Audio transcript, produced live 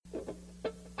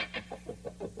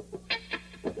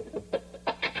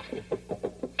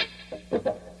Hi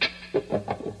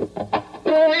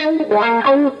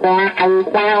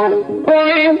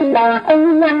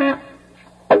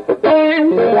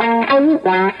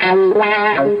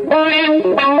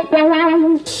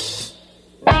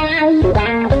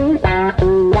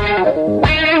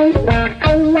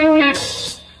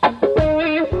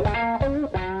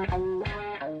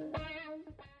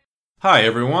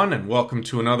everyone, and welcome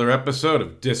to another episode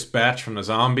of Dispatch from the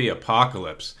Zombie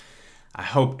Apocalypse. I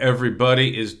hope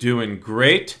everybody is doing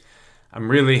great.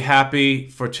 I'm really happy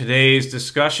for today's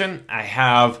discussion. I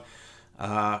have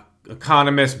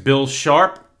economist Bill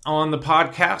Sharp on the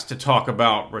podcast to talk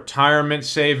about retirement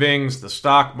savings, the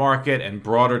stock market, and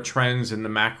broader trends in the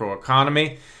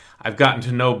macroeconomy. I've gotten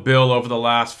to know Bill over the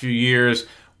last few years,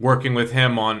 working with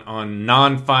him on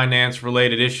non-finance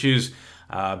related issues.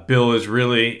 Bill is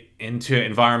really into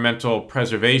environmental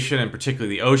preservation and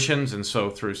particularly the oceans, and so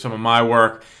through some of my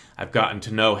work, I've gotten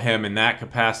to know him in that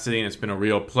capacity, and it's been a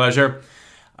real pleasure.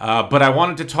 But I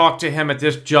wanted to talk to him at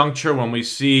this juncture when we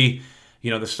see,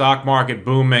 the stock market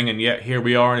booming, and yet here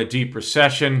we are in a deep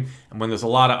recession, and when there's a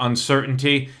lot of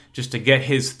uncertainty, just to get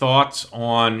his thoughts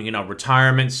on,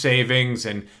 retirement savings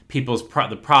and people's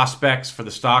the prospects for the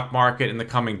stock market in the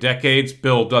coming decades.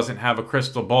 Bill doesn't have a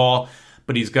crystal ball,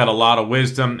 but he's got a lot of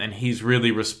wisdom, and he's really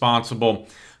responsible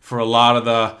for a lot of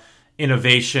the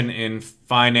innovation in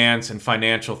finance and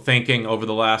financial thinking over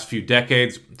the last few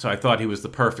decades. So I thought he was the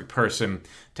perfect person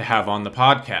to have on the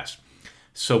podcast.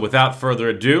 So without further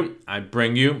ado, I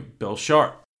bring you Bill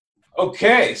Sharp.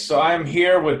 Okay, so I'm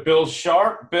here with Bill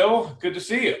Sharp. Bill, good to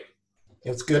see you.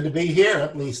 It's good to be here,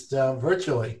 at least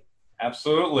virtually.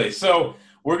 Absolutely. So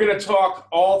we're going to talk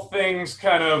all things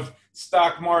kind of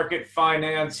stock market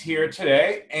finance here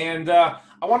today. And I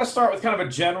want to start with kind of a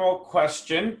general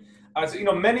question.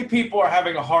 Many people are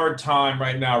having a hard time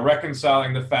right now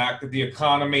reconciling the fact that the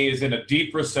economy is in a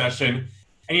deep recession,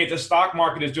 and yet the stock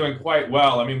market is doing quite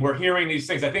well. I mean, we're hearing these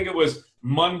things. I think it was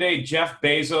Monday, Jeff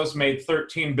Bezos made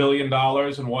 $13 billion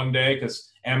in one day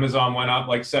because Amazon went up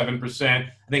like 7%.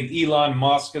 I think Elon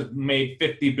Musk has made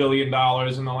 $50 billion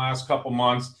in the last couple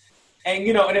months. And,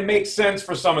 and it makes sense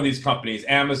for some of these companies,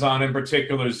 Amazon in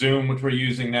particular, Zoom, which we're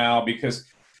using now, because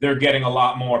they're getting a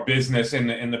lot more business in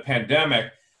the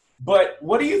pandemic. But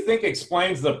what do you think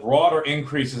explains the broader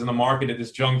increases in the market at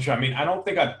this juncture? I mean, I don't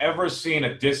think I've ever seen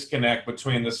a disconnect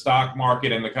between the stock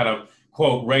market and the kind of,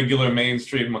 quote, regular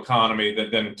mainstream economy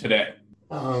than today.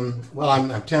 Well,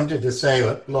 I'm tempted to say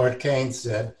what Lord Keynes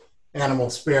said,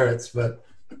 animal spirits, but,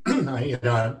 I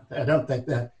don't think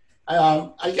that.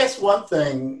 I guess one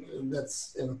thing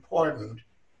that's important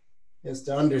is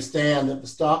to understand that the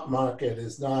stock market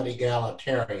is not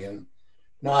egalitarian.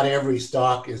 Not every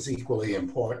stock is equally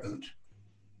important.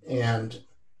 And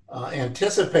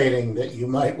anticipating that you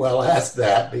might well ask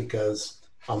that, because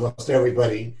almost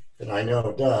everybody that I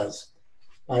know does,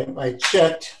 I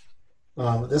checked,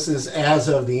 this is as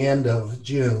of the end of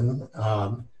June,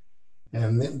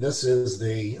 and this is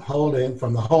the holding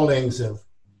from the holdings of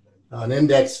an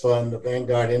index fund, the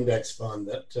Vanguard Index Fund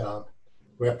that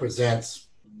represents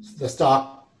the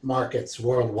stock markets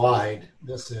worldwide.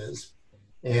 This is,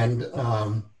 and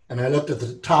I looked at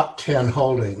the top 10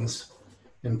 holdings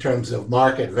in terms of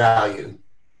market value,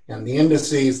 and the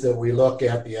indices that we look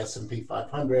at, the S&P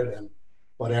 500 and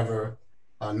whatever,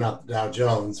 not Dow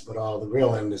Jones, but all the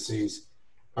real indices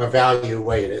are value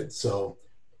weighted. So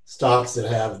stocks that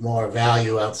have more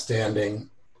value outstanding,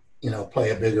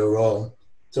 play a bigger role.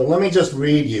 So let me just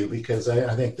read you, because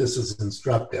I think this is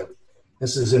instructive.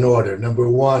 This is in order. Number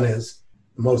one is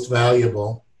the most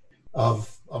valuable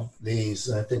of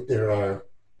these. I think there are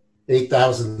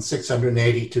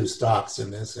 8,682 stocks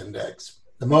in this index.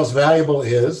 The most valuable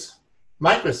is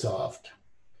Microsoft,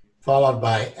 followed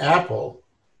by Apple,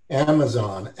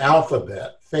 Amazon,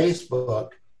 Alphabet,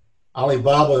 Facebook,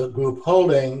 Alibaba Group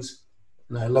Holdings,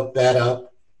 and I looked that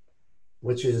up,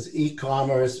 which is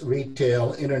e-commerce,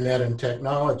 retail, internet, and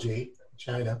technology,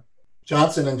 China.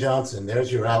 Johnson & Johnson,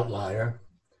 there's your outlier.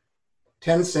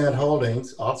 Tencent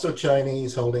Holdings, also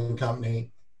Chinese holding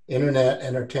company, internet,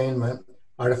 entertainment,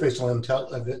 artificial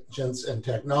intelligence, and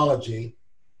technology.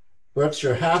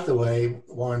 Berkshire Hathaway,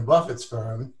 Warren Buffett's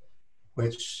firm,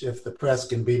 which, if the press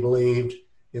can be believed,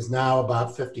 is now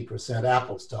about 50%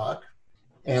 Apple stock.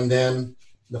 And then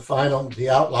the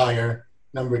outlier,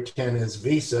 number 10, is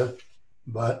Visa.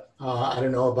 But I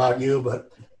don't know about you,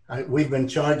 but we've been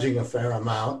charging a fair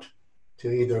amount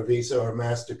to either Visa or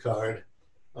MasterCard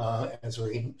as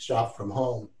we shop from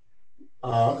home.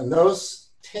 And those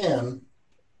 10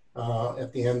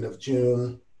 at the end of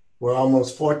June were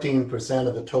almost 14%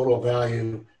 of the total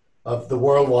value of the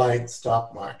worldwide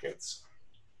stock markets.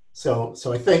 So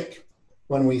I think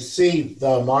when we see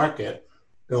the market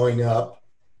going up,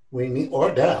 we need,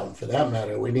 or down for that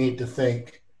matter, we need to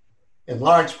think in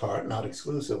large part, not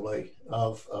exclusively,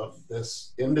 of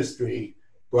this industry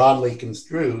broadly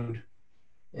construed.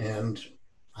 And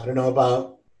I don't know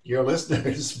about your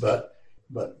listeners, but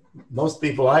most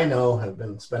people I know have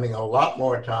been spending a lot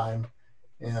more time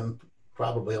and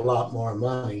probably a lot more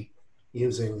money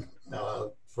using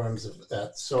firms of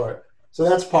that sort. So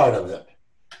that's part of it.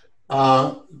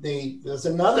 There's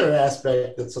another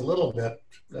aspect that's a little bit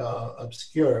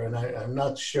obscure, and I'm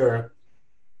not sure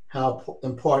how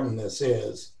important this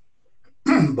is.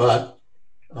 But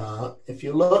if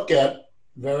you look at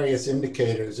various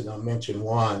indicators, and I'll mention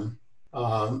one,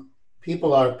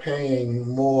 people are paying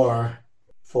more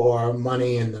for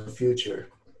money in the future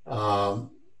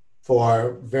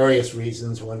for various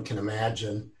reasons one can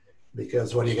imagine,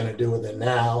 because what are you going to do with it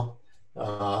now?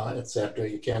 Etc.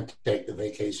 You can't take the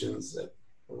vacations that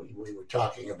we were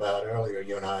talking about earlier,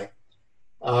 you and I.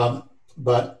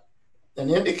 But an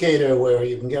indicator where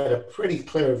you can get a pretty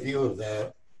clear view of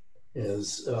that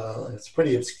is, it's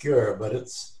pretty obscure, but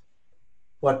it's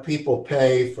what people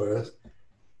pay for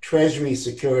treasury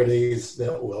securities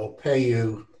that will pay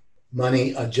you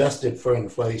money adjusted for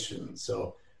inflation.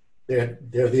 So they're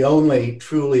the only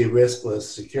truly riskless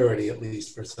security, at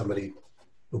least for somebody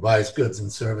who buys goods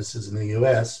and services in the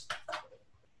US.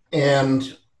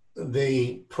 And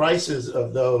the prices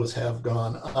of those have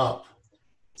gone up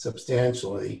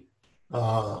substantially.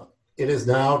 It is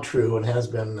now true, and has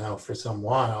been now for some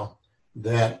while,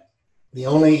 that the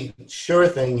only sure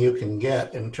thing you can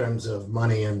get in terms of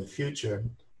money in the future,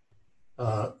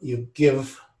 you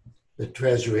give the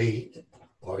Treasury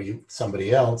or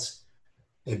somebody else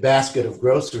a basket of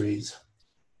groceries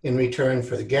in return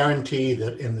for the guarantee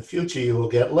that in the future you will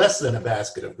get less than a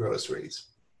basket of groceries.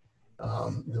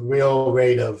 The real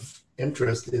rate of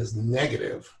interest is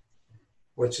negative,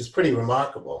 which is pretty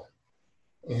remarkable.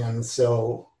 And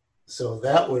so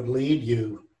that would lead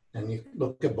you, and you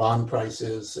look at bond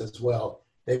prices as well,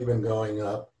 they've been going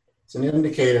up. It's an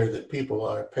indicator that people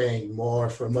are paying more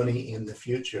for money in the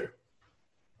future.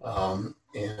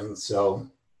 And so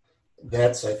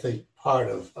that's, I think, part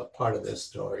of this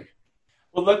story.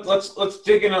 Well, let's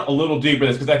dig in a little deeper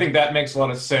this, because I think that makes a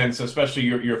lot of sense, especially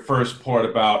your first part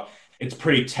about it's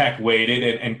pretty tech weighted,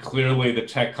 and clearly the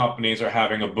tech companies are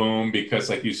having a boom because,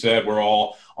 like you said, we're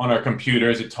all on our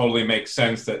computers. It totally makes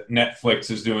sense that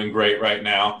Netflix is doing great right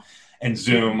now, and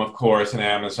Zoom, of course, and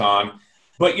Amazon.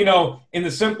 But, in the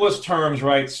simplest terms,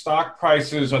 right, stock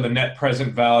prices are the net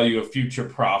present value of future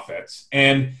profits.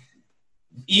 And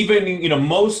even,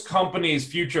 most companies'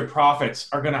 future profits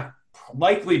are going to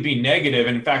likely be negative.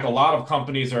 And in fact, a lot of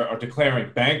companies are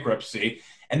declaring bankruptcy.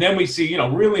 And then we see,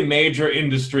 really major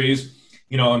industries,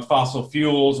 in fossil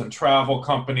fuels and travel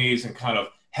companies and kind of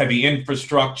heavy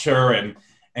infrastructure and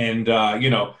kind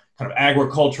of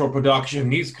agricultural production,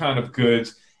 these kind of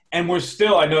goods. And we're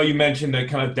still, I know you mentioned that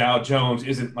kind of Dow Jones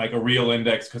isn't like a real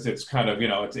index because it's kind of,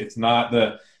 it's not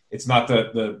the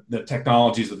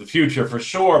technologies of the future for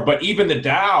sure. But even the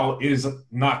Dow is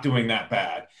not doing that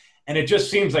bad. And it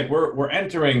just seems like we're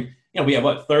entering, we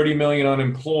have 30 million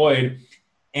unemployed.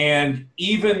 And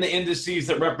even the indices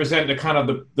that represent the kind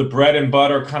of the bread and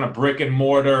butter, kind of brick and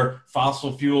mortar,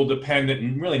 fossil fuel dependent,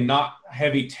 and really not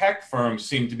heavy tech firms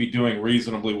seem to be doing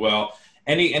reasonably well.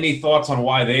 Any thoughts on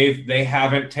why they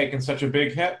haven't taken such a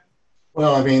big hit?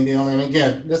 Well, I mean, and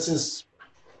again, this is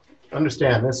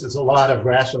a lot of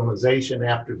rationalization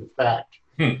after the fact.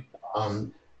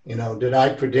 Did I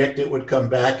predict it would come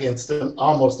back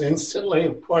almost instantly?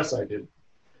 Of course I did.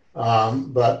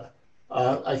 But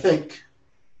I think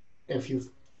if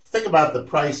you think about the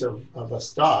price of a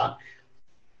stock,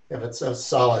 if it's a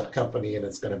solid company and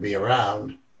it's going to be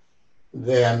around,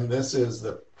 then this is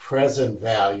the present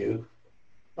value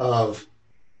of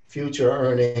future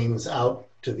earnings out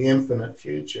to the infinite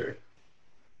future.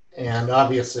 And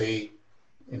obviously,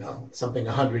 something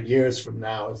 100 years from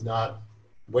now is not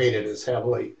weighted as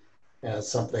heavily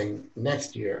as something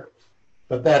next year.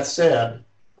 But that said,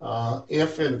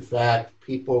 if in fact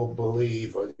people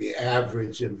believe, or the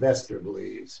average investor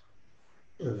believes,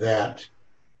 that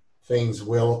things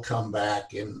will come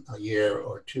back in a year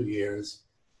or 2 years,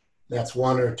 that's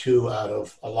one or two out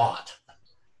of a lot.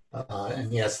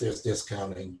 And yes, there's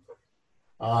discounting.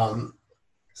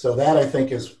 So that, I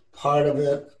think, is part of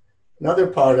it. Another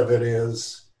part of it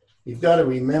is you've got to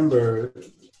remember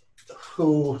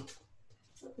who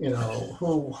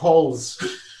holds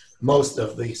most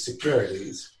of the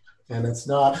securities. And it's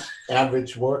not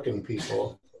average working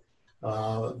people.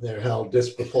 They're held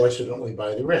disproportionately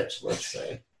by the rich, let's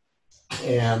say.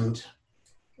 And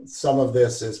some of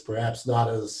this is perhaps not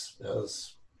as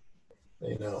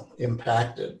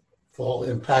impactful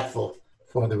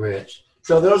for the rich.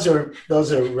 So those are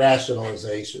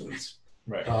rationalizations.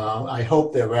 Right. I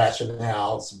hope they're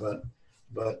rationales,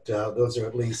 but those are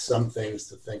at least some things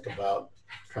to think about,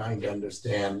 trying to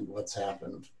understand what's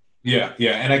happened. Yeah,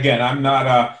 yeah, and again, I'm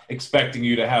not expecting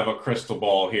you to have a crystal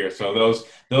ball here. So those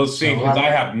seem, because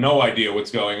I have no idea what's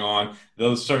going on.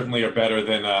 Those certainly are better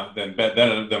than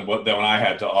what I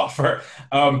had to offer.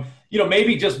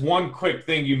 Maybe just one quick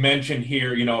thing you mentioned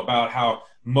here, about how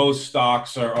most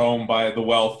stocks are owned by the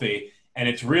wealthy, and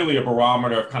it's really a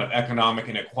barometer of kind of economic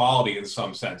inequality in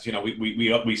some sense.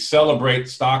 We celebrate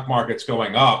stock markets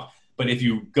going up, but if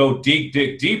you dig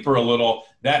deeper a little,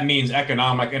 that means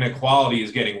economic inequality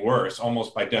is getting worse,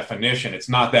 almost by definition. It's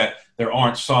not that there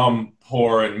aren't some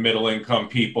poor and middle income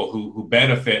people who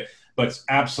benefit, but it's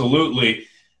absolutely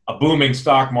a booming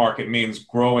stock market means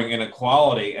growing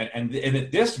inequality. And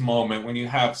at this moment, when you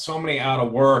have so many out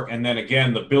of work, and then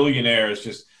again, the billionaires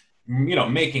just,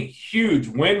 making huge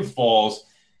windfalls,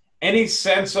 any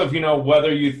sense of,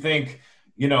 whether you think,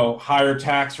 higher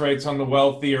tax rates on the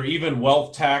wealthy or even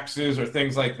wealth taxes or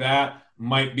things like that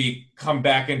might come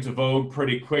back into vogue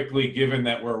pretty quickly, given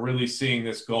that we're really seeing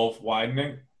this gulf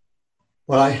widening?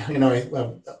 Well, I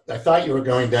thought you were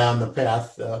going down the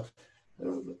path.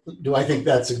 Do I think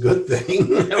that's a good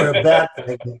thing or a bad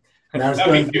thing? And I was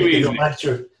going to give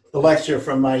the lecture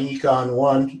from my Econ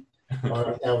 1,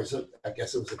 or I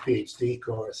guess it was a PhD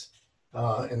course,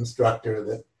 instructor,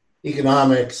 that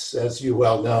economics, as you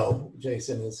well know,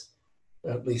 Jason, is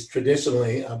at least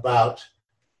traditionally about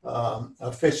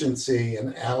efficiency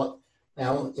and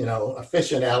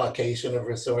efficient allocation of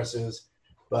resources,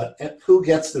 but who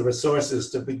gets the resources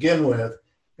to begin with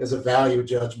is a value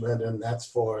judgment, and that's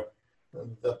for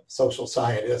the social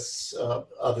scientists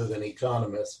other than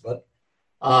economists. But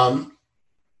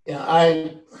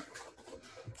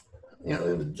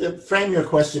frame your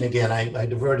question again. I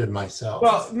diverted myself.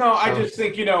 Well, no, I just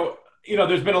think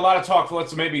there's been a lot of talk.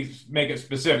 Let's maybe make it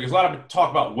specific. There's a lot of talk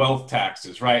about wealth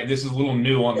taxes, right? This is a little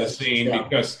new on the scene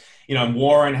because,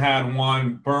 Warren had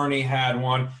one, Bernie had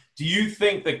one. Do you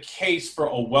think the case for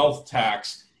a wealth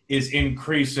tax is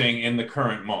increasing in the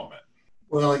current moment?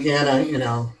 Well, again,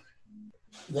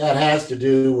 that has to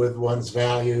do with one's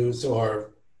values, or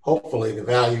hopefully the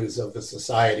values of the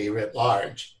society writ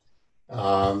large.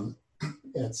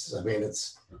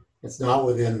 It's not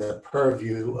within the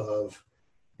purview of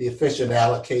the efficient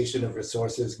allocation of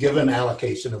resources, given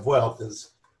allocation of wealth, as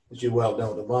you well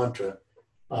know the mantra.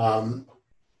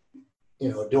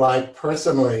 Do I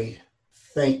personally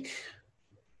think?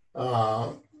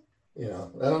 Let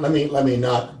me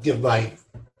not give my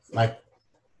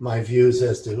views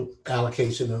as to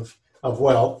allocation of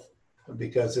wealth,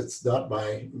 because it's not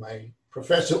my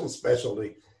professional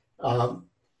specialty.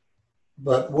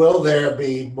 But will there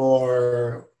be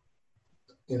more,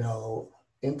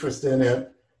 interest in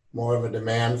it, more of a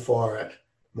demand for it,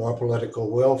 more political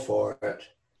will for it?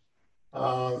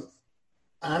 I'm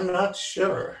not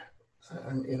sure.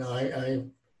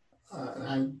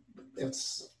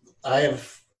 I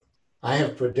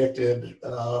have predicted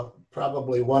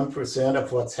probably 1%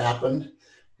 of what's happened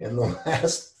in the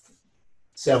last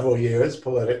several years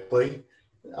politically.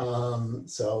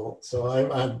 So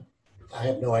I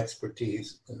have no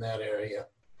expertise in that area.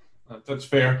 That's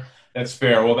fair.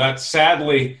 Well,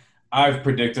 sadly, I've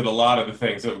predicted a lot of the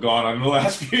things that have gone on in the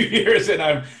last few years, and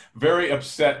I'm very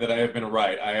upset that I have been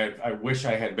right. I wish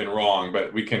I had been wrong,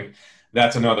 but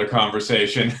that's another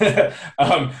conversation.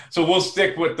 So we'll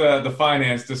stick with the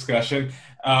finance discussion.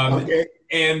 Okay.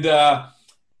 And,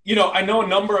 I know a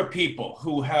number of people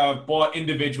who have bought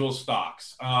individual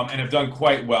stocks and have done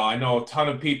quite well. I know a ton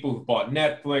of people who've bought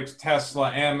Netflix, Tesla,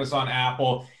 Amazon,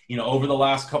 Apple, over the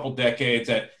last couple decades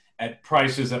at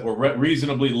prices that were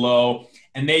reasonably low,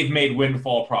 and they've made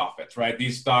windfall profits, right?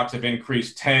 These stocks have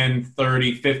increased 10,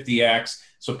 30, 50x.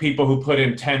 So people who put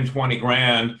in 10, 20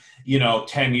 grand,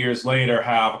 10 years later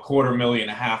have $250,000,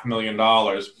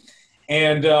 $500,000.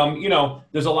 And,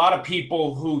 there's a lot of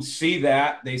people who see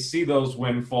that, they see those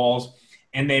windfalls,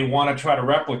 and they want to try to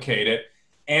replicate it.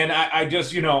 And I'm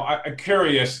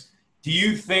curious, do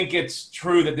you think it's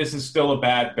true that this is still a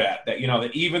bad bet? That,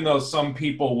 that even though some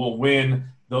people will win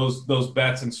those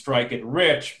bets and strike it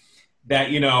rich,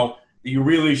 that, you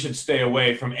really should stay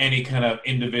away from any kind of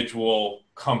individual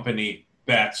company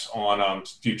bets on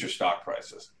future stock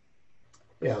prices?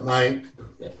 Yeah,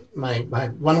 my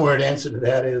one word answer to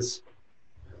that is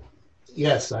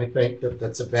yes. I think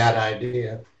that's a bad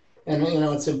idea, and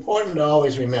it's important to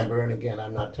always remember. And again,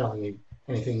 I'm not telling you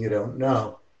anything you don't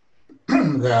know.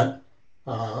 That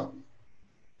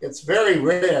it's very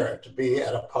rare to be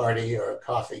at a party or a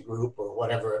coffee group or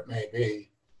whatever it may be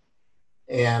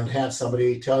and have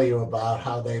somebody tell you about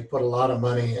how they put a lot of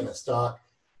money in a stock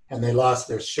and they lost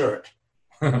their shirt.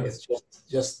 It's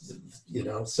just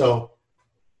so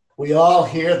we all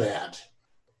hear that,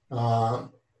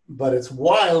 but it's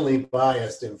wildly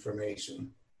biased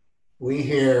information. We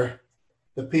hear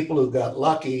the people who got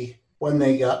lucky when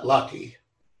they got lucky.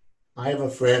 I have a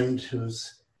friend who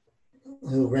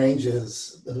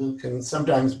can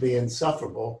sometimes be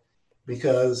insufferable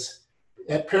because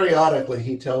periodically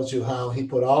he tells you how he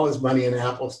put all his money in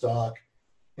Apple stock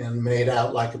and made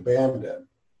out like a bandit.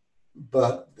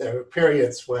 But there are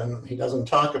periods when he doesn't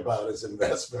talk about his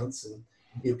investments, and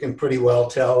you can pretty well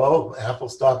tell, oh, Apple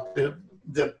stock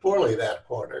did poorly that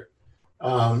quarter.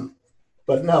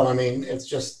 But no, I mean, it's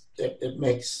just, it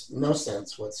makes no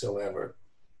sense whatsoever.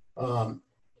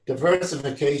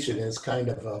 Diversification is kind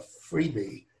of a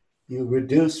freebie. You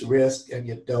reduce risk and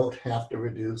you don't have to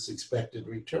reduce expected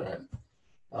return.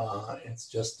 It's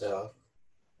just a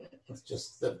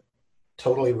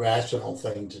totally rational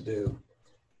thing to do.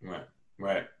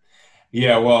 Right.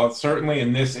 Yeah, well, certainly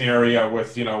in this area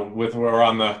with we're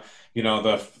on the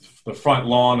front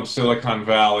lawn of Silicon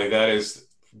Valley, that is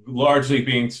largely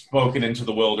being spoken into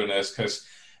the wilderness because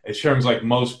it seems like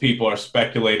most people are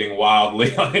speculating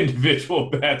wildly on individual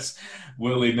bets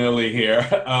willy-nilly here.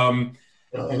 And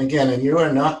you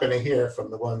are not going to hear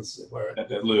from the ones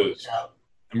that lose.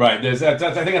 Right. I think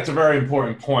that's a very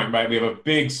important point, right? We have a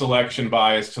big selection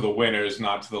bias to the winners,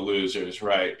 not to the losers,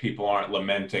 right? People aren't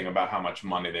lamenting about how much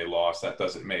money they lost. That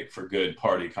doesn't make for good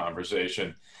party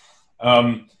conversation.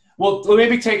 Well,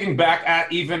 maybe taking back at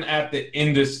the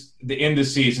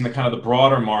indices and the kind of the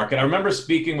broader market. I remember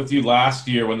speaking with you last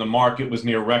year when the market was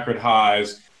near record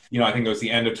highs. I think it was the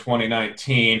end of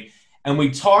 2019, and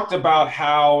we talked about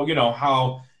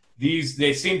how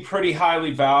they seem pretty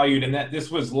highly valued, and that this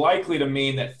was likely to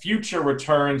mean that future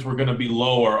returns were going to be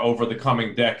lower over the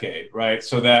coming decade, right?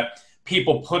 So that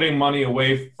people putting money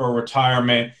away for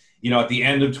retirement, at the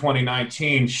end of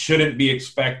 2019 shouldn't be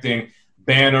expecting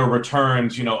banner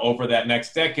returns, over that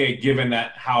next decade, given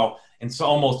that how it's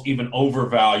almost even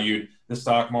overvalued the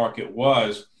stock market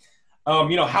was.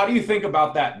 How do you think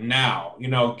about that now?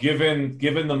 Given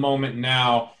the moment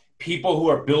now, people who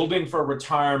are building for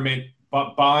retirement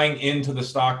but buying into the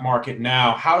stock market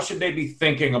now, how should they be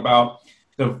thinking about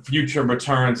the future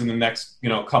returns in the next,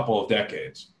 couple of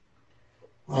decades?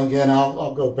 Well, again,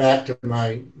 I'll go back to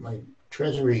my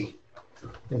Treasury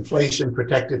inflation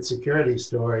protected security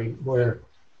story where,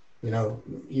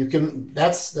 you can,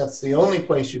 that's the only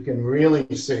place you can really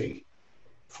see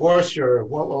for sure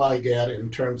what will I get in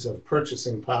terms of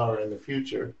purchasing power in the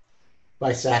future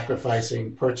by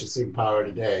sacrificing purchasing power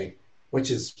today, which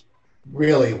is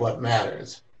really what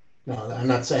matters. Now, I'm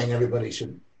not saying everybody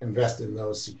should invest in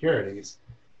those securities.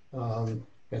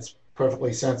 It's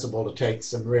perfectly sensible to take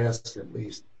some risk, at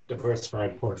least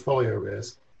diversified portfolio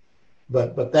risk.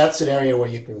 But that's an area where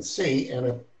you can see, and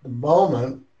at the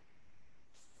moment,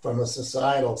 from a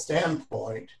societal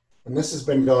standpoint, and this has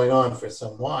been going on for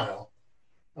some while,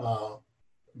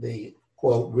 the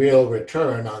quote real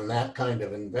return on that kind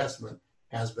of investment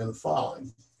has been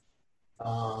falling.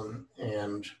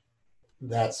 And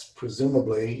that's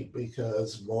presumably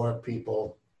because more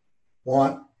people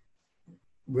want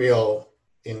real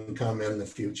income in the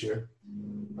future.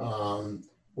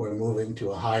 We're moving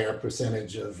to a higher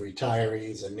percentage of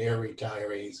retirees and near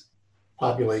retirees.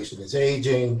 Population is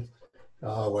aging.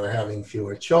 We're having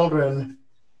fewer children.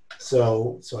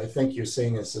 So I think you're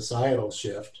seeing a societal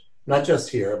shift, not just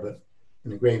here, but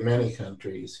in a great many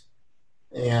countries.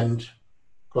 And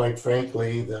quite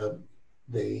frankly,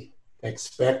 the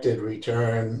expected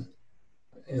return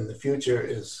in the future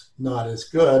is not as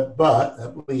good, but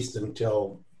at least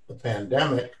until the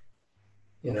pandemic,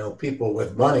 people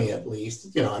with money at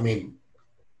least,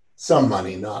 some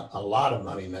money, not a lot of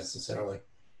money necessarily,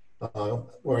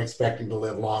 were expecting to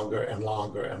live longer and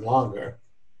longer and longer,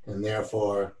 and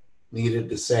therefore needed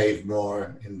to save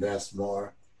more, invest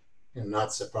more, and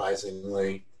not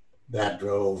surprisingly, that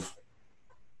drove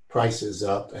prices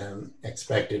up and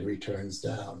expected returns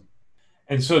down.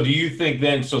 And so do you think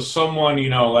then, so someone,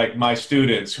 like my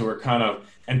students who are kind of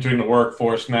entering the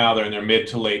workforce now, they're in their mid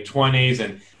to late 20s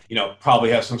and, probably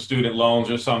have some student loans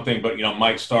or something, but,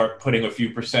 might start putting a few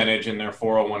percentage in their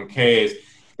 401ks,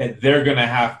 that they're going to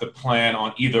have to plan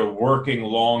on either working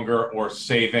longer or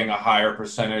saving a higher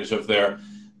percentage of their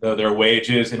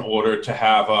wages in order to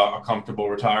have a comfortable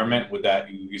retirement? Would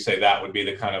that, you say that would be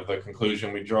the kind of the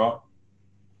conclusion we draw?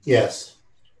 Yes.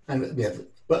 And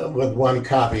with one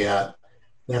caveat,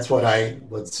 that's what I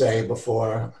would say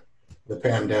before the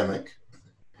pandemic.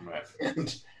 Right.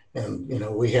 And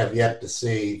we have yet to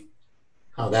see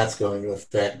how that's going to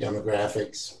affect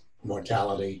demographics,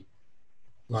 mortality,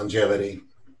 longevity,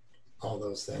 all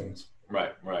those things.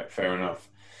 Right. Fair enough.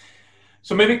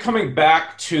 So maybe coming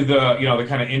back to the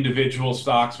kind of individual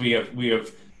stocks you're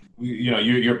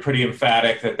pretty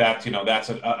emphatic that's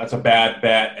a bad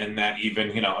bet, and that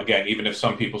even if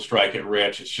some people strike it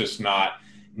rich, it's just not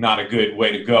a good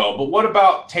way to go. But what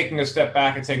about taking a step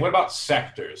back and saying, what about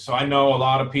sectors? So I know a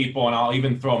lot of people, and I'll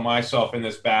even throw myself in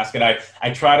this basket. I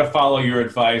try to follow your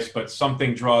advice, but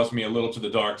something draws me a little to the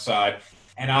dark side.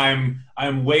 And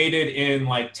I'm weighted in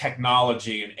like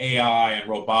technology and AI and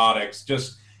robotics,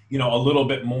 just a little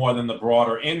bit more than the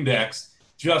broader index,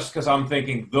 just because I'm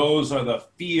thinking those are the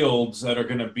fields that are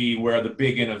going to be where the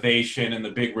big innovation and the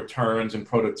big returns and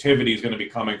productivity is going to be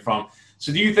coming from.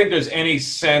 So do you think there's any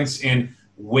sense in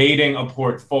weighting a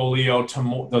portfolio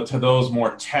to those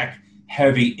more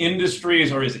tech-heavy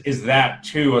industries, or is that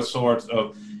too a sort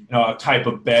of a type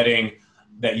of betting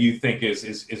that you think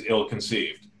is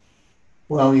ill-conceived?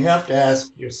 Well, you have to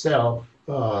ask yourself,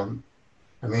 do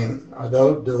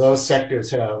those sectors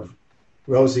have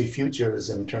rosy futures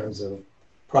in terms of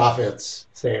profits,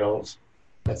 sales,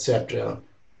 etc.?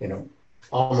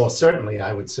 Almost certainly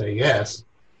I would say yes.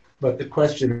 But the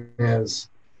question is,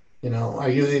 are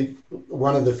you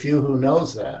one of the few who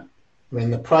knows that?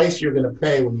 The price you're going to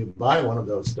pay when you buy one of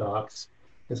those stocks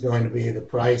is going to be the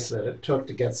price that it took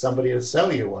to get somebody to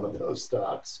sell you one of those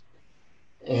stocks.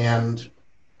 And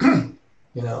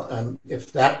and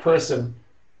if that person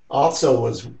also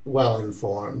was well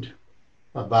informed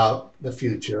about the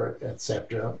future,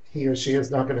 etc., he or she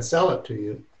is not going to sell it to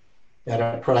you at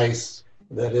a price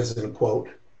that isn't, quote,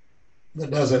 that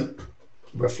doesn't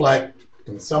reflect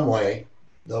in some way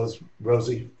those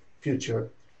rosy future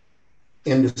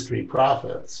industry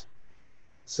profits.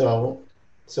 So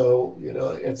it's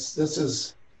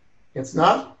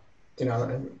not,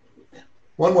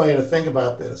 one way to think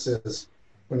about this is,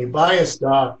 when you buy a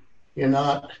stock,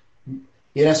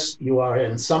 yes, you are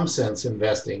in some sense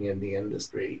investing in the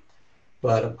industry,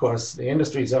 but of course the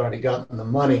industry's already gotten the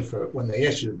money for when they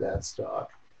issued that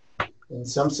stock. In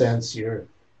some sense, you're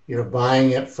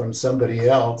buying it from somebody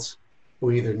else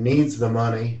who either needs the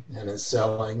money and is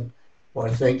selling, or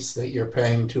thinks that you're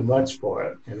paying too much for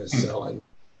it and is selling.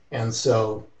 And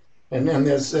so, and then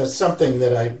there's something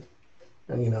that I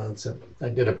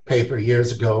did a paper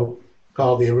years ago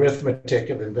called The Arithmetic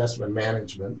of Investment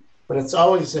Management, but it's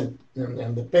always and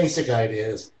the basic idea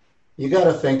is you got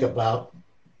to think about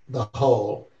the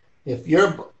whole. If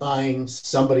you're buying,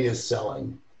 somebody is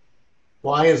selling.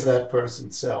 Why is that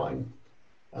person selling?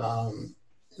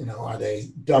 Are they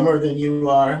dumber than you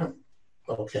are?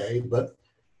 Okay, but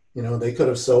they could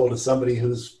have sold to somebody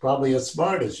who's probably as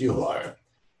smart as you are.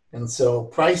 And so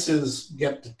prices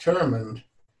get determined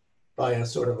by a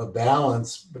sort of a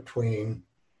balance between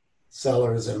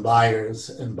sellers and buyers,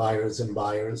 and buyers and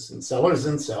buyers, and sellers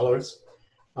and sellers.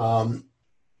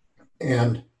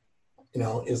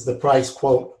 Is the price,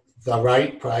 quote, the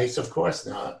right price? Of course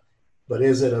not. But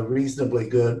is it a reasonably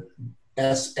good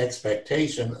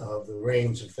expectation of the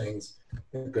range of things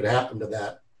that could happen to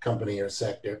that company or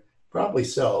sector? Probably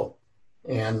so.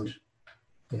 And,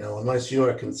 unless you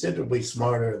are considerably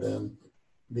smarter than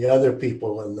the other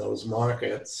people in those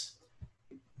markets,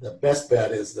 the best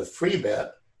bet is the free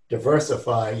bet.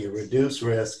 Diversify, you reduce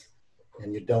risk,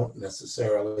 and you don't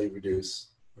necessarily reduce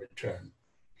return.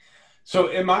 So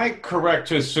am I correct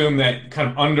to assume that kind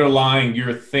of underlying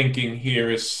your thinking here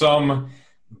is some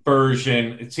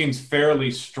version, it seems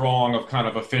fairly strong, of kind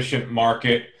of efficient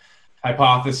market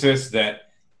hypothesis,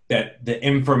 that the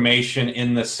information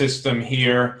in the system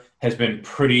here has been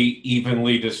pretty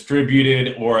evenly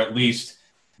distributed, or at least,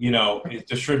 is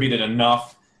distributed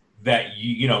enough that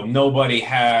nobody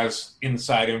has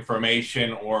inside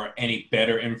information or any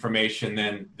better information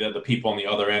than the people on the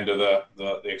other end of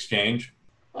the exchange?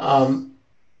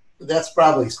 That's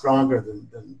probably stronger than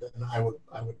I would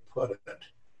put it.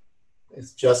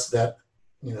 It's just that,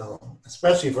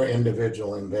 especially for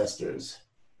individual investors,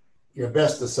 your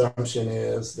best assumption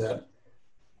is that,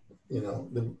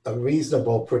 a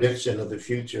reasonable prediction of the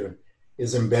future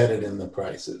is embedded in the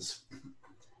prices.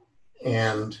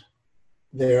 And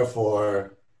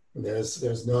therefore,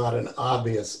 there's not an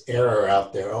obvious error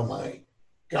out there. Oh my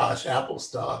gosh, Apple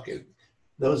stock,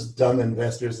 those dumb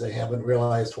investors, they haven't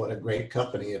realized what a great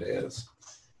company it is.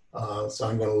 So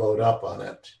I'm going to load up on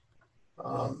it.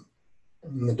 And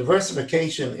the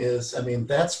diversification is,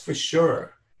 that's for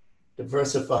sure.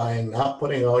 Diversifying, not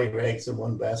putting all your eggs in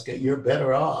one basket, you're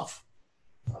better off.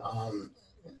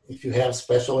 If you have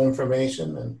special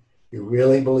information, you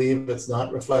really believe it's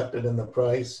not reflected in the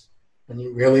price, and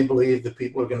you really believe the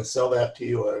people who are going to sell that to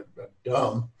you are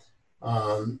dumb,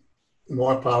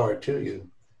 more power to you.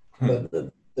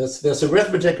 But this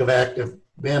arithmetic of active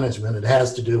management, it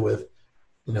has to do with,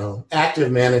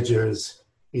 active managers,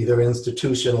 either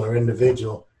institutional or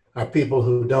individual, are people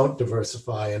who don't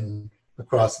diversify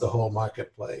across the whole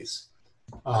marketplace.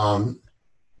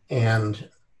 And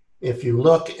if you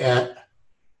look at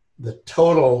the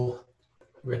total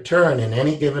return in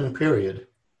any given period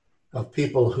of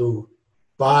people who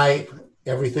buy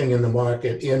everything in the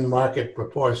market in market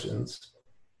proportions,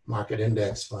 market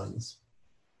index funds,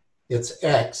 it's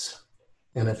X.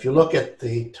 And if you look at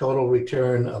the total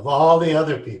return of all the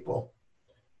other people,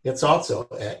 it's also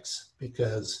X,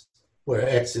 because where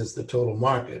X is the total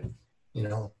market.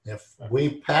 If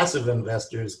we passive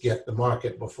investors get the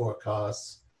market before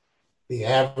costs, the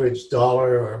average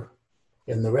dollar, or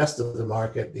in the rest of the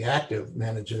market, the active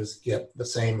managers get the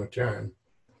same return.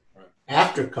 Right.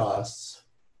 After costs,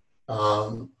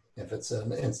 if it's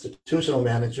an institutional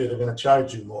manager, they're going to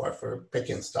charge you more for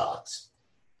picking stocks.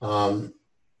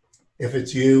 If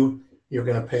it's you, you're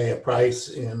going to pay a price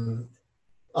in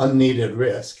unneeded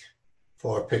risk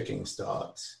for picking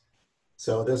stocks.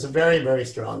 So there's a very, very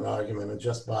strong argument to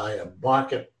just buy a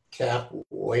market cap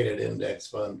weighted index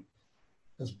fund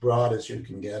as broad as you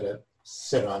can get it,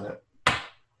 sit on it.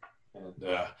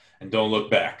 And don't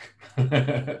look back.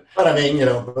 But I mean,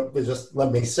 but just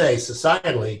let me say,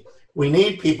 societally, we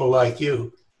need people like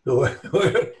you who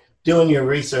are doing your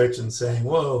research and saying,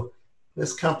 whoa,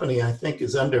 this company I think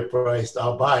is underpriced,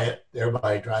 I'll buy it,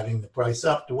 thereby driving the price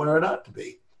up to where it ought to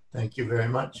be. Thank you very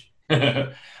much.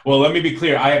 Well, let me be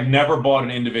clear. I have never bought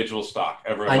an individual stock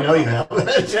ever. I know you have.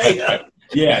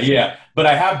 Yeah. But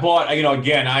I have bought,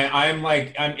 again, I'm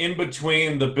in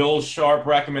between the Bill Sharpe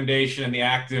recommendation and the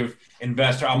active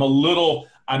investor.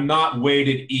 I'm not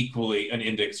weighted equally in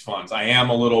index funds. I am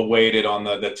a little weighted on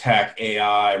the tech,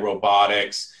 AI,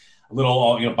 robotics, a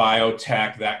little,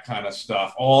 biotech, that kind of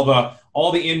stuff. All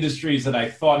the industries that I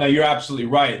thought, now you're absolutely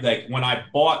right. Like when I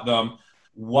bought them,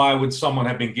 why would someone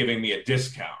have been giving me a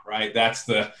discount, right? That's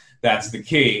the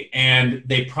key. And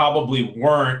they probably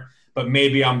weren't, but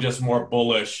maybe I'm just more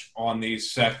bullish on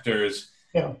these sectors,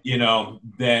 than,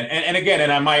 and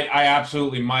I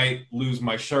absolutely might lose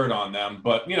my shirt on them,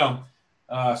 but,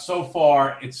 so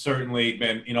far it's certainly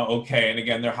been, okay. And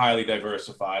again, they're highly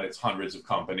diversified. It's hundreds of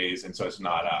companies. And so it's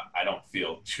not, I don't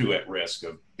feel too at risk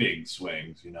of big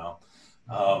swings,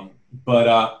 But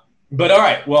all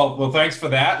right, well, thanks for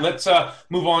that. Let's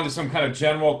move on to some kind of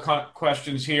general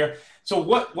questions here. So,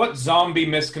 what zombie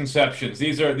misconceptions?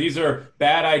 These are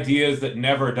bad ideas that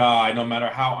never die, no matter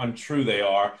how untrue they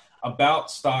are,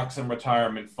 about stocks and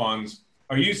retirement funds.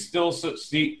 Are you still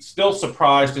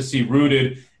surprised to see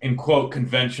rooted in quote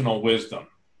conventional wisdom?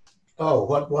 Oh,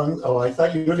 what one? Oh, I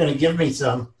thought you were going to give me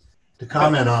some to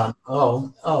comment on.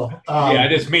 Yeah, I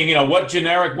just mean, what do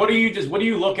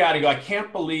you look at and go, I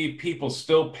can't believe people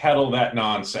still peddle that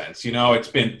nonsense. It's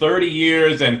been 30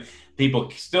 years and people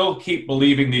still keep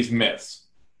believing these myths.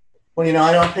 Well,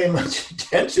 I don't pay much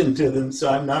attention to them, so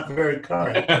I'm not very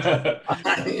current.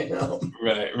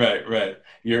 Right.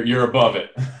 You're above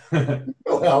it.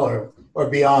 Well, or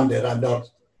beyond it. I'm not,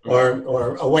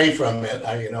 or away from it.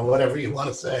 Whatever you want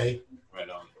to say. Right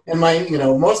on. And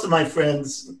most of my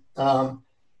friends, know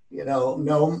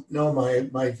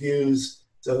my views,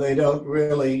 so they don't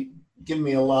really give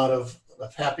me a lot of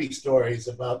happy stories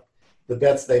about the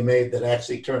bets they made that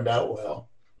actually turned out well.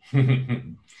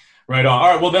 Right on. All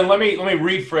right. Well, then let me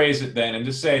rephrase it then and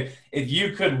just say, if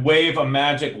you could wave a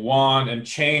magic wand and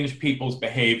change people's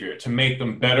behavior to make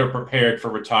them better prepared for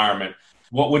retirement,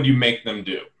 what would you make them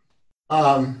do?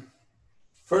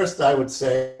 First, I would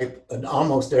say in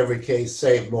almost every case,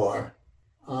 save more.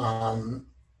 And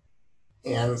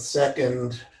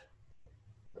second,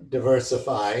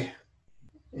 diversify.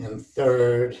 And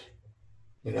third,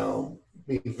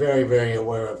 be very, very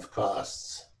aware of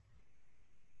costs.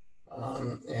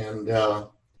 And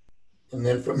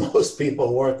then for most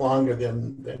people, work longer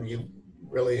than you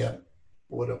really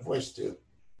would have wished to.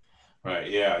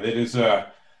 Right. Yeah.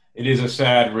 It is a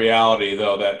sad reality,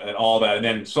 though, that all that, and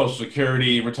then Social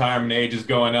Security retirement age is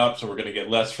going up, so we're going to get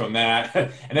less from that.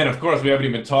 And then, of course, we haven't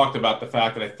even talked about the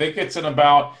fact that I think it's in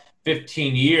about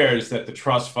 15 years that the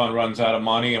trust fund runs out of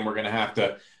money, and we're going to have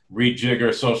to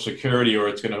rejigger Social Security, or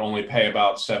it's going to only pay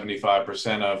about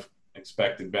 75% of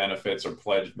expected benefits or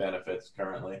pledged benefits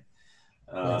currently.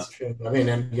 That's true. I mean,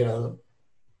 and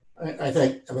I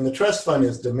think the trust fund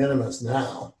is de minimis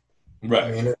now. Right.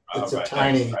 I mean, it's a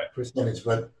tiny percentage,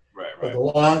 but the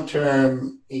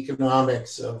long-term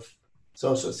economics of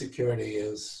Social Security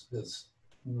is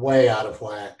way out of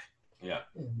whack. Yeah.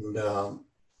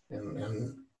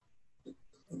 And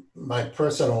my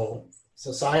personal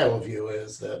societal view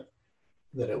is that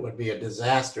it would be a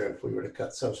disaster if we were to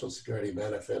cut Social Security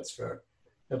benefits for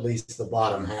at least the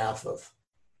bottom half of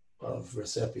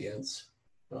recipients.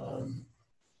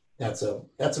 That's a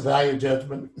value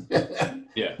judgment.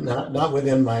 Yeah. Not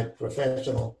within my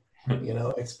professional,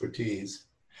 expertise.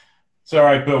 It's all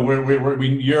right, Bill.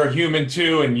 You're a human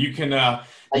too, and you can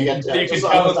you can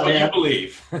tell us what you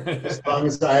believe. As long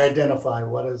as I identify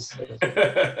what is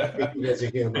as a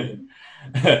human.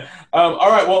 All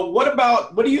right. Well,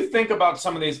 what do you think about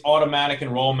some of these automatic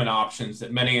enrollment options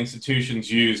that many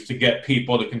institutions use to get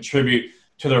people to contribute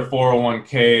to their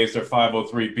 401ks, their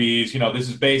 503bs? This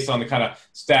is based on the kind of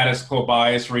status quo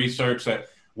bias research that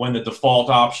when the default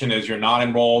option is you're not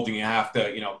enrolled and you have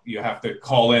to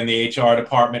call in the HR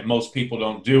department. Most people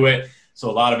don't do it. So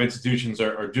a lot of institutions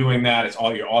are doing that.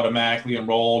 You're automatically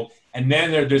enrolled. And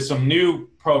then there's some new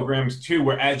programs too,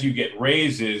 where as you get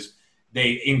raises,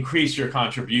 they increase your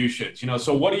contributions.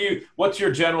 So what's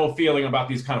your general feeling about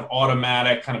these kind of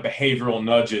automatic kind of behavioral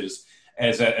nudges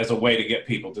as a way to get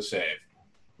people to save?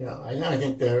 Yeah, I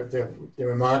think they're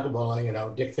remarkable.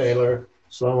 Dick Thaler,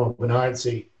 Shlomo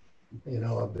Bernardsey,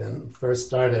 have been first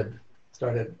started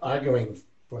arguing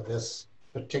for this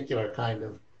particular kind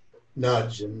of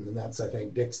nudge, and that's, I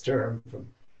think, Dick's term.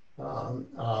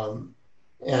 And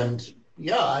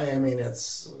yeah, I mean,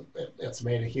 it's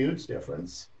made a huge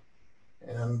difference.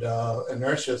 And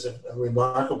inertia is a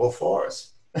remarkable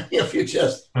force. if it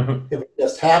just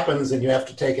happens and you have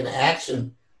to take an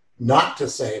action not to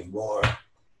save more.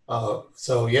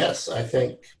 So yes, I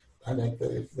think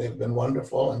they've been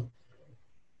wonderful,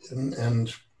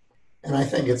 and I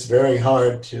think it's very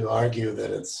hard to argue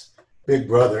that it's Big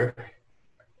Brother.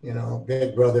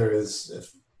 Big Brother is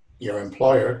if your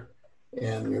employer,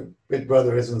 and your Big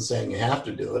Brother isn't saying you have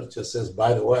to do it. It just says,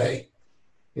 by the way,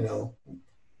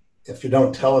 if you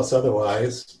don't tell us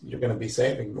otherwise, you're going to be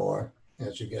saving more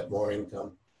as you get more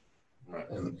income. Right.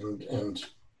 And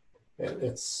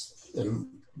it's, in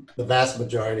the vast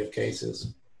majority of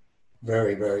cases,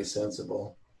 very, very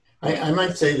sensible. I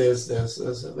might say there's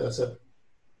a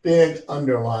big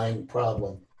underlying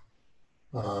problem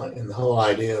in the whole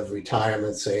idea of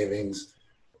retirement savings,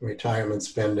 retirement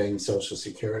spending, Social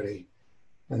Security.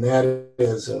 And that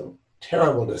is a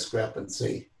terrible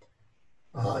discrepancy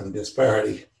and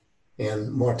disparity in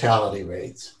mortality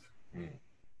rates.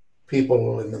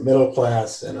 People in the middle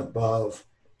class and above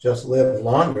just live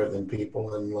longer than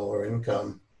people in lower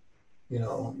income,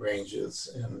 ranges,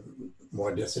 and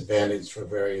more disadvantaged for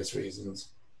various reasons.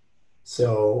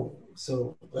 So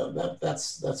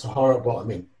that's horrible. I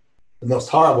mean, the most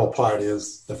horrible part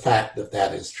is the fact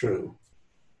that is true.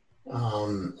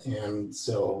 And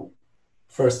so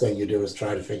first thing you do is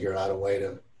try to figure out a way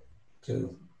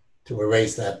to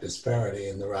erase that disparity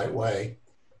in the right way.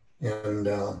 And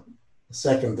the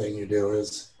second thing you do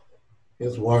is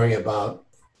worry about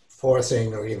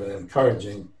forcing or even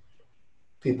encouraging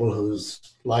people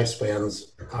whose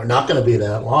lifespans are not going to be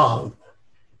that long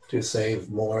to save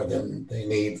more than they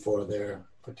need for their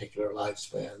particular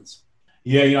lifespans.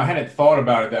 Yeah, I hadn't thought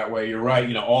about it that way. You're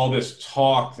right. All this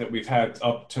talk that we've had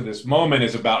up to this moment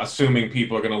is about assuming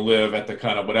people are going to live at the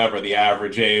kind of the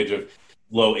average age of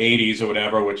low 80s or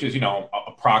whatever, which is,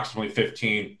 approximately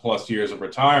 15 plus years of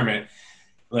retirement.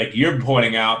 Like you're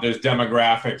pointing out, there's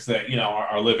demographics that,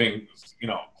 are living,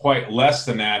 quite less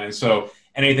than that. And so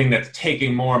anything that's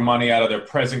taking more money out of their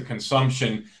present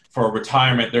consumption for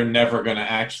retirement they're never going to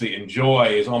actually enjoy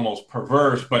is almost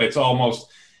perverse, but it's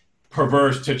almost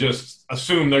perverse to just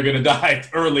assume they're going to die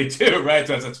early too, right?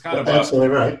 So that's kind of absolutely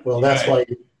right. Well, that's why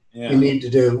you need to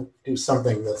do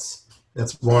something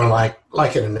that's more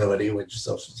like an annuity, which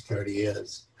Social Security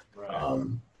is.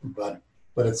 Right.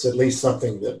 But it's at least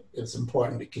something that is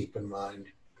important to keep in mind.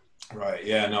 Right.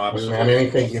 Yeah. No. Absolutely. And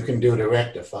anything you can do to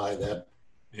rectify that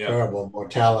terrible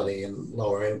mortality and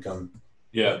lower income.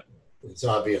 Yeah. It's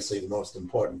obviously the most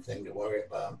important thing to worry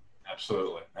about.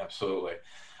 Absolutely.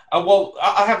 Well,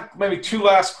 I have maybe two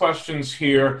last questions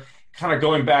here, kind of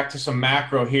going back to some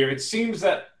macro here. It seems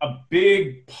that a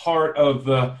big part of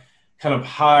the kind of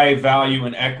high value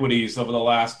in equities over the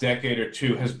last decade or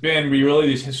two has been really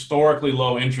these historically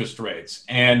low interest rates.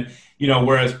 And,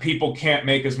 whereas people can't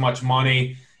make as much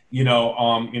money,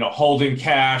 holding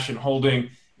cash and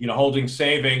holding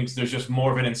savings, there's just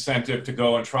more of an incentive to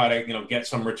go and try to, get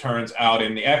some returns out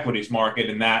in the equities market.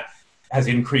 And that has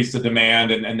increased the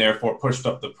demand and therefore pushed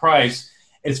up the price.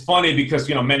 It's funny because,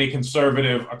 many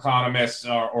conservative economists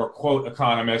or quote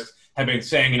economists have been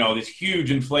saying, this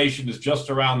huge inflation is just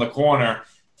around the corner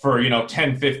for,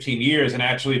 10, 15 years, and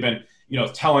actually been,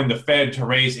 telling the Fed to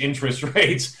raise interest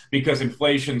rates because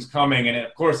inflation's coming. And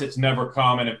of course, it's never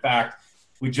come. And in fact,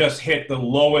 we just hit the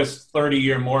lowest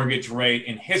 30-year mortgage rate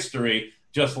in history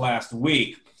just last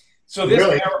week. So this,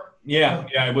 really? Yeah,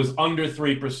 it was under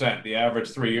 3%. The average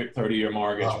 30-year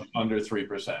mortgage was under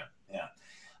 3%. Yeah,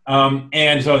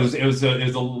 and so it was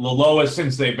the lowest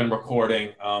since they've been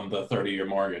recording the 30-year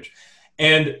mortgage,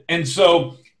 and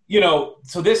so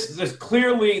so there's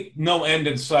clearly no end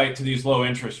in sight to these low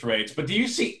interest rates. But do you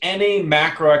see any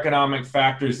macroeconomic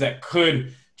factors that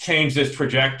could change this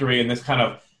trajectory and this kind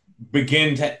of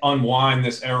begin to unwind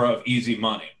this era of easy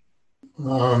money?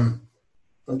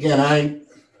 Again,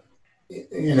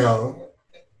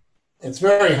 it's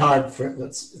very hard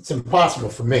it's impossible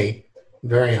for me,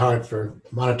 very hard for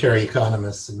monetary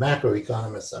economists and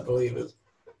macroeconomists, I believe,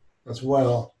 as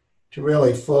well, to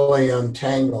really fully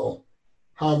untangle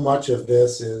how much of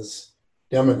this is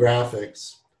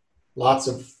demographics. Lots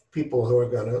of people who are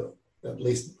going to at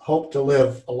least hope to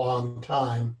live a long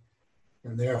time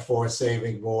and therefore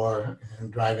saving more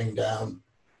and driving down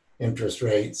interest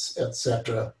rates,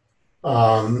 etc.,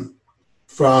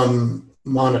 from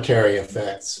monetary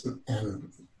effects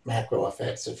and macro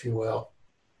effects, if you will.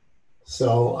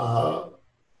 So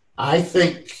I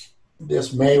think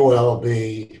this may well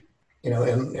be,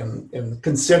 in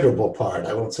considerable part,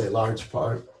 I won't say large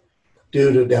part,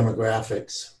 due to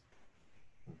demographics,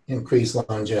 increased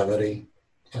longevity,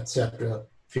 etc.,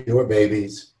 fewer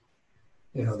babies,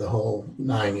 the whole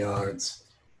 9 yards.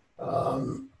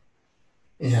 And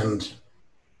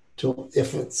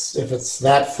if it's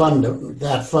that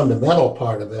fundamental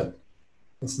part of it,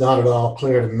 it's not at all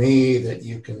clear to me that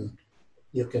you can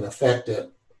affect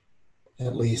it,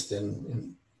 at least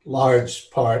in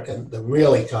large part, in the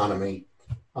real economy,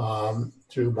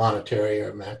 through monetary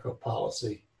or macro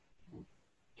policy.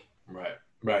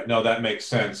 Right. No, that makes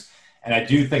sense. And I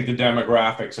do think the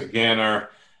demographics, again, are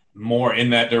more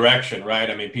in that direction, right?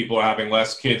 I mean, people are having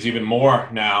less kids even more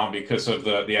now because of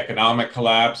the economic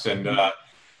collapse, and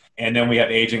then we have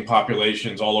aging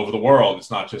populations all over the world.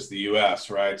 It's not just the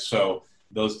U.S., right? So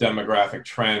those demographic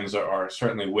trends are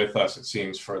certainly with us, it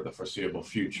seems, for the foreseeable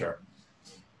future.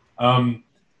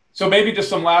 So maybe just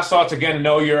some last thoughts. Again,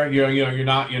 no, you're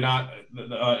not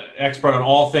expert on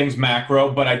all things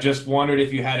macro, but I just wondered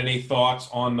if you had any thoughts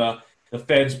on the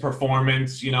Fed's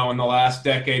performance, in the last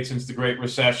decade since the Great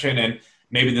Recession, and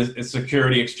maybe the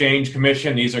Security Exchange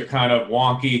Commission. These are kind of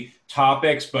wonky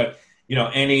topics, but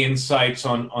any insights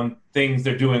on things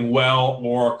they're doing well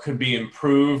or could be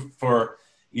improved for,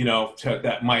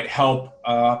 that might help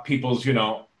people's,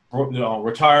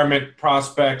 retirement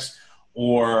prospects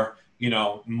or,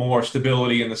 more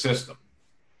stability in the system?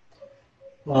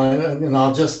 Well,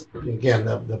 I'll just, again,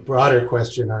 the broader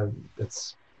question,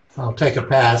 I'll take a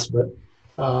pass, but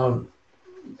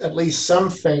at least some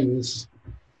things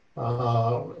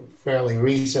fairly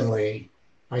recently,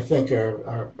 I think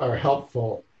are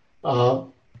helpful.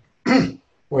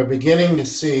 We're beginning to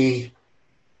see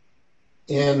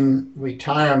in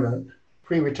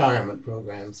pre-retirement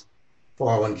programs,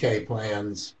 401k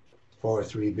plans,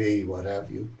 403b, what have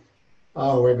you,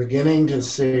 we're beginning to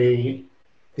see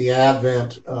the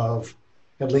advent of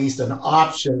at least an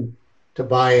option to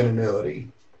buy an annuity.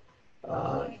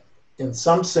 In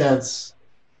some sense,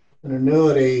 an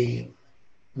annuity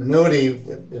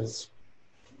is,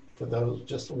 for those,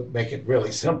 just to make it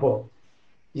really simple,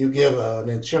 you give an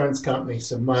insurance company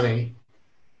some money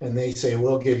and they say,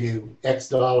 we'll give you X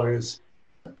dollars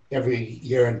every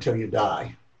year until you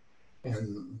die.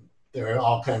 And there are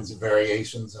all kinds of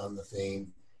variations on the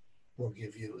theme. We'll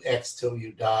give you X till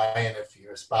you die, and if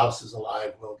your spouse is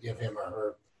alive, we'll give him or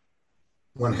her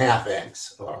 1/2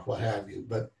 X or what have you.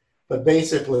 But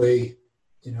basically,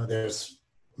 there's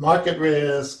market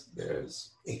risk,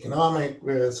 there's economic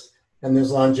risk, and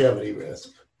there's longevity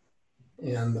risk.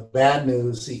 And the bad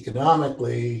news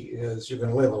economically is you're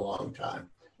going to live a long time.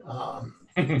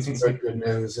 It's very good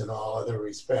news in all other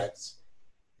respects,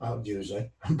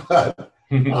 usually. But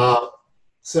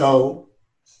so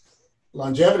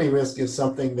longevity risk is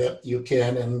something that you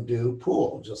can and do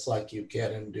pool, just like you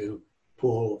can and do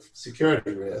pool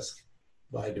security risk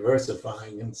by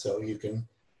diversifying. And so you can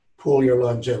pool your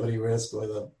longevity risk with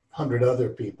 100 other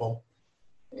people,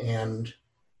 and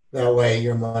that way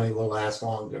your money will last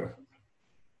longer.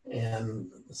 And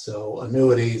so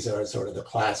annuities are sort of the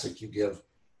classic. You give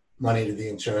money to the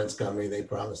insurance company, they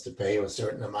promise to pay you a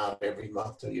certain amount every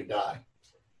month till you die.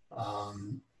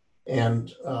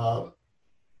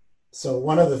 So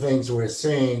one of the things we're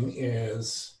seeing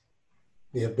is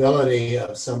the ability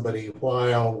of somebody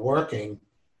while working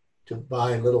to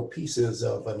buy little pieces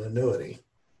of an annuity.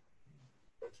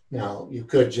 Now, you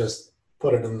could just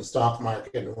put it in the stock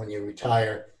market, and when you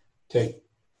retire, take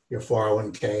your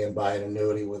 401k and buy an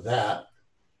annuity with that.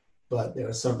 But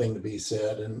there's something to be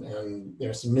said, and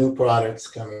there's some new products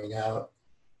coming out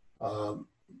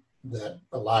that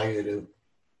allow you to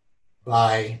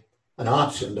buy an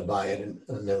option to buy an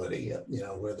annuity,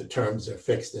 where the terms are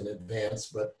fixed in advance,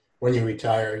 but when you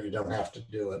retire, you don't have to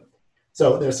do it.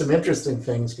 So there's some interesting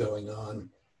things going on.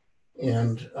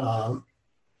 And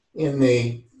in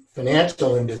the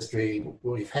financial industry,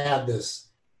 we've had this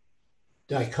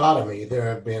dichotomy. There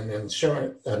have been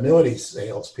annuity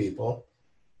salespeople,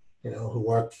 who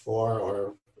work for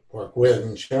or work with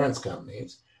insurance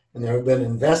companies, and there have been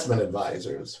investment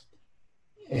advisors.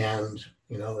 And,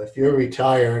 if you're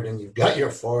retired and you've got your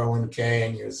 401k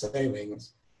and your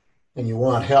savings and you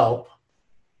want help,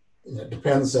 it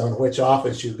depends on which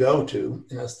office you go to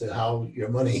as to how your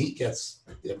money gets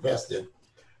invested.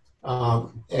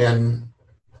 And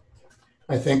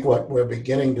I think what we're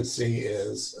beginning to see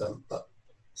is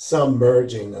some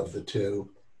merging of the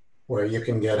two, where you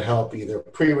can get help either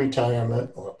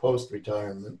pre-retirement or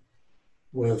post-retirement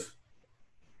with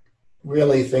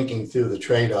really thinking through the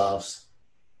trade-offs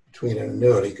between an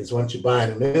annuity, because once you buy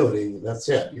an annuity, that's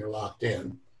it, you're locked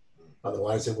in.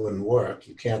 Otherwise, it wouldn't work.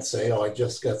 You can't say, "Oh, I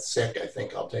just got sick. I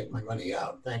think I'll take my money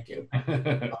out. Thank you."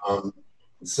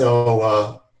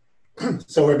 So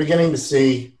we're beginning to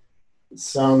see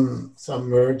some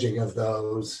merging of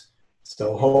those.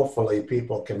 So hopefully,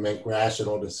 people can make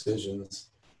rational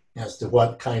decisions as to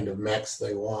what kind of mix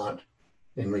they want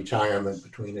in retirement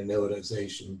between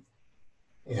annuitization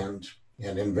and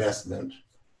investment.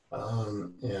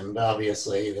 And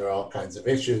obviously, there are all kinds of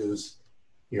issues.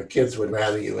 Your kids would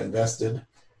rather you invested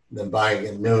than buying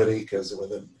an annuity, because if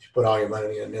you put all your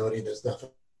money in an annuity, there's nothing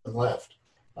left.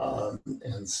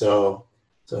 And so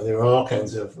there are all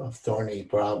kinds of thorny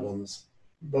problems.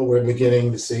 But we're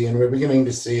beginning to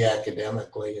see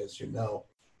academically, as you know,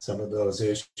 some of those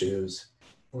issues,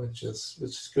 which is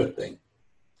a good thing.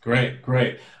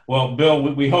 Great. Well,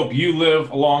 Bill, we hope you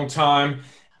live a long time.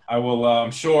 I will.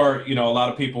 I'm sure a lot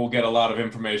of people will get a lot of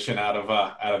information out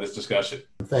of this discussion.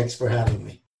 Thanks for having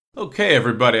me. Okay,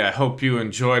 everybody. I hope you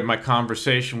enjoyed my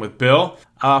conversation with Bill.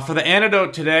 For the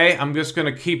antidote today, I'm just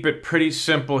going to keep it pretty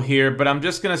simple here, but I'm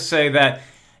just going to say that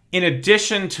in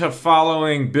addition to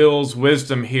following Bill's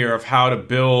wisdom here of how to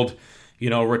build,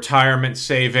 retirement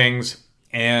savings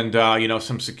and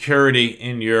some security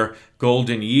in your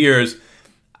golden years,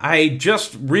 I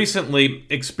just recently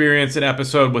experienced an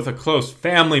episode with a close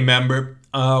family member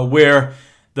where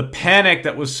the panic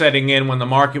that was setting in when the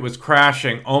market was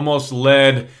crashing almost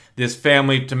led this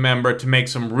family member to make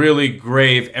some really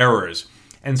grave errors.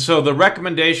 And so the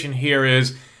recommendation here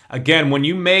is, again, when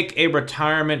you make a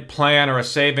retirement plan or a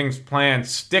savings plan,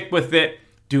 stick with it.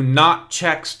 Do not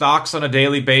check stocks on a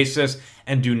daily basis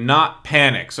and do not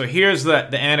panic. So here's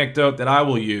the anecdote that I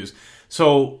will use.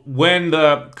 So when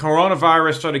the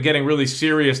coronavirus started getting really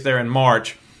serious there in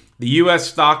March, the U.S.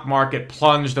 stock market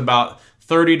plunged about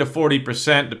 30 to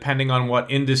 40%, depending on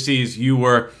what indices you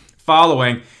were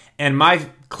following. And my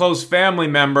close family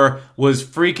member was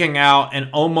freaking out and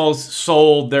almost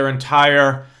sold their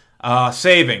entire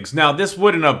savings. Now, this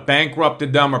wouldn't have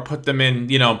bankrupted them or put them in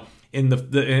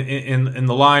the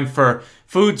line for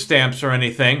food stamps or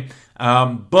anything.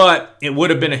 But it would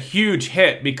have been a huge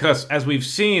hit because, as we've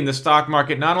seen, the stock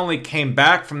market not only came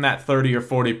back from that 30 or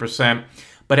 40%,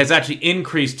 but has actually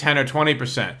increased 10 or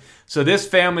 20%. So this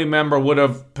family member would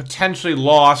have potentially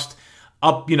lost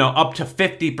up to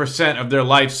 50% of their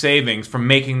life savings from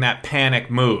making that panic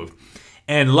move.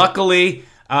 And luckily,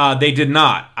 they did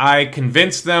not. I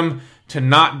convinced them to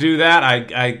not do that.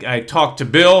 I talked to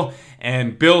Bill,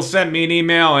 and Bill sent me an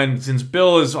email. And since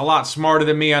Bill is a lot smarter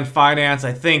than me on finance,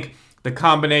 I think the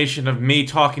combination of me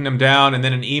talking them down and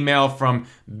then an email from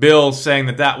Bill saying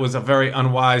that was a very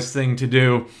unwise thing to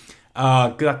do,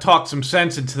 talked some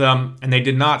sense into them, and they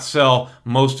did not sell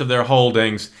most of their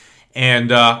holdings,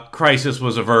 and crisis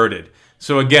was averted.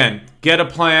 So again, get a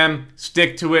plan,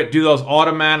 stick to it, do those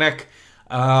automatic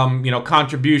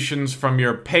contributions from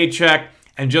your paycheck,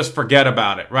 and just forget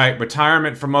about it, right?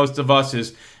 Retirement for most of us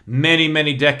is many,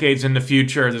 many decades in the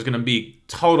future. There's going to be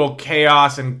total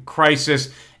chaos and crisis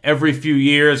every few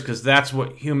years because that's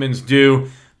what humans do.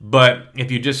 But if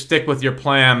you just stick with your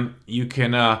plan, you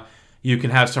can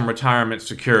have some retirement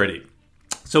security.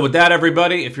 So with that,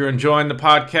 everybody, if you're enjoying the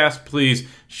podcast, please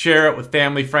share it with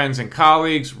family, friends, and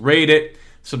colleagues. Rate it.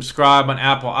 Subscribe on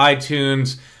Apple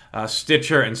iTunes,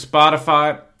 Stitcher, and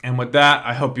Spotify. And with that,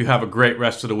 I hope you have a great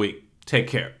rest of the week. Take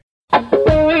care.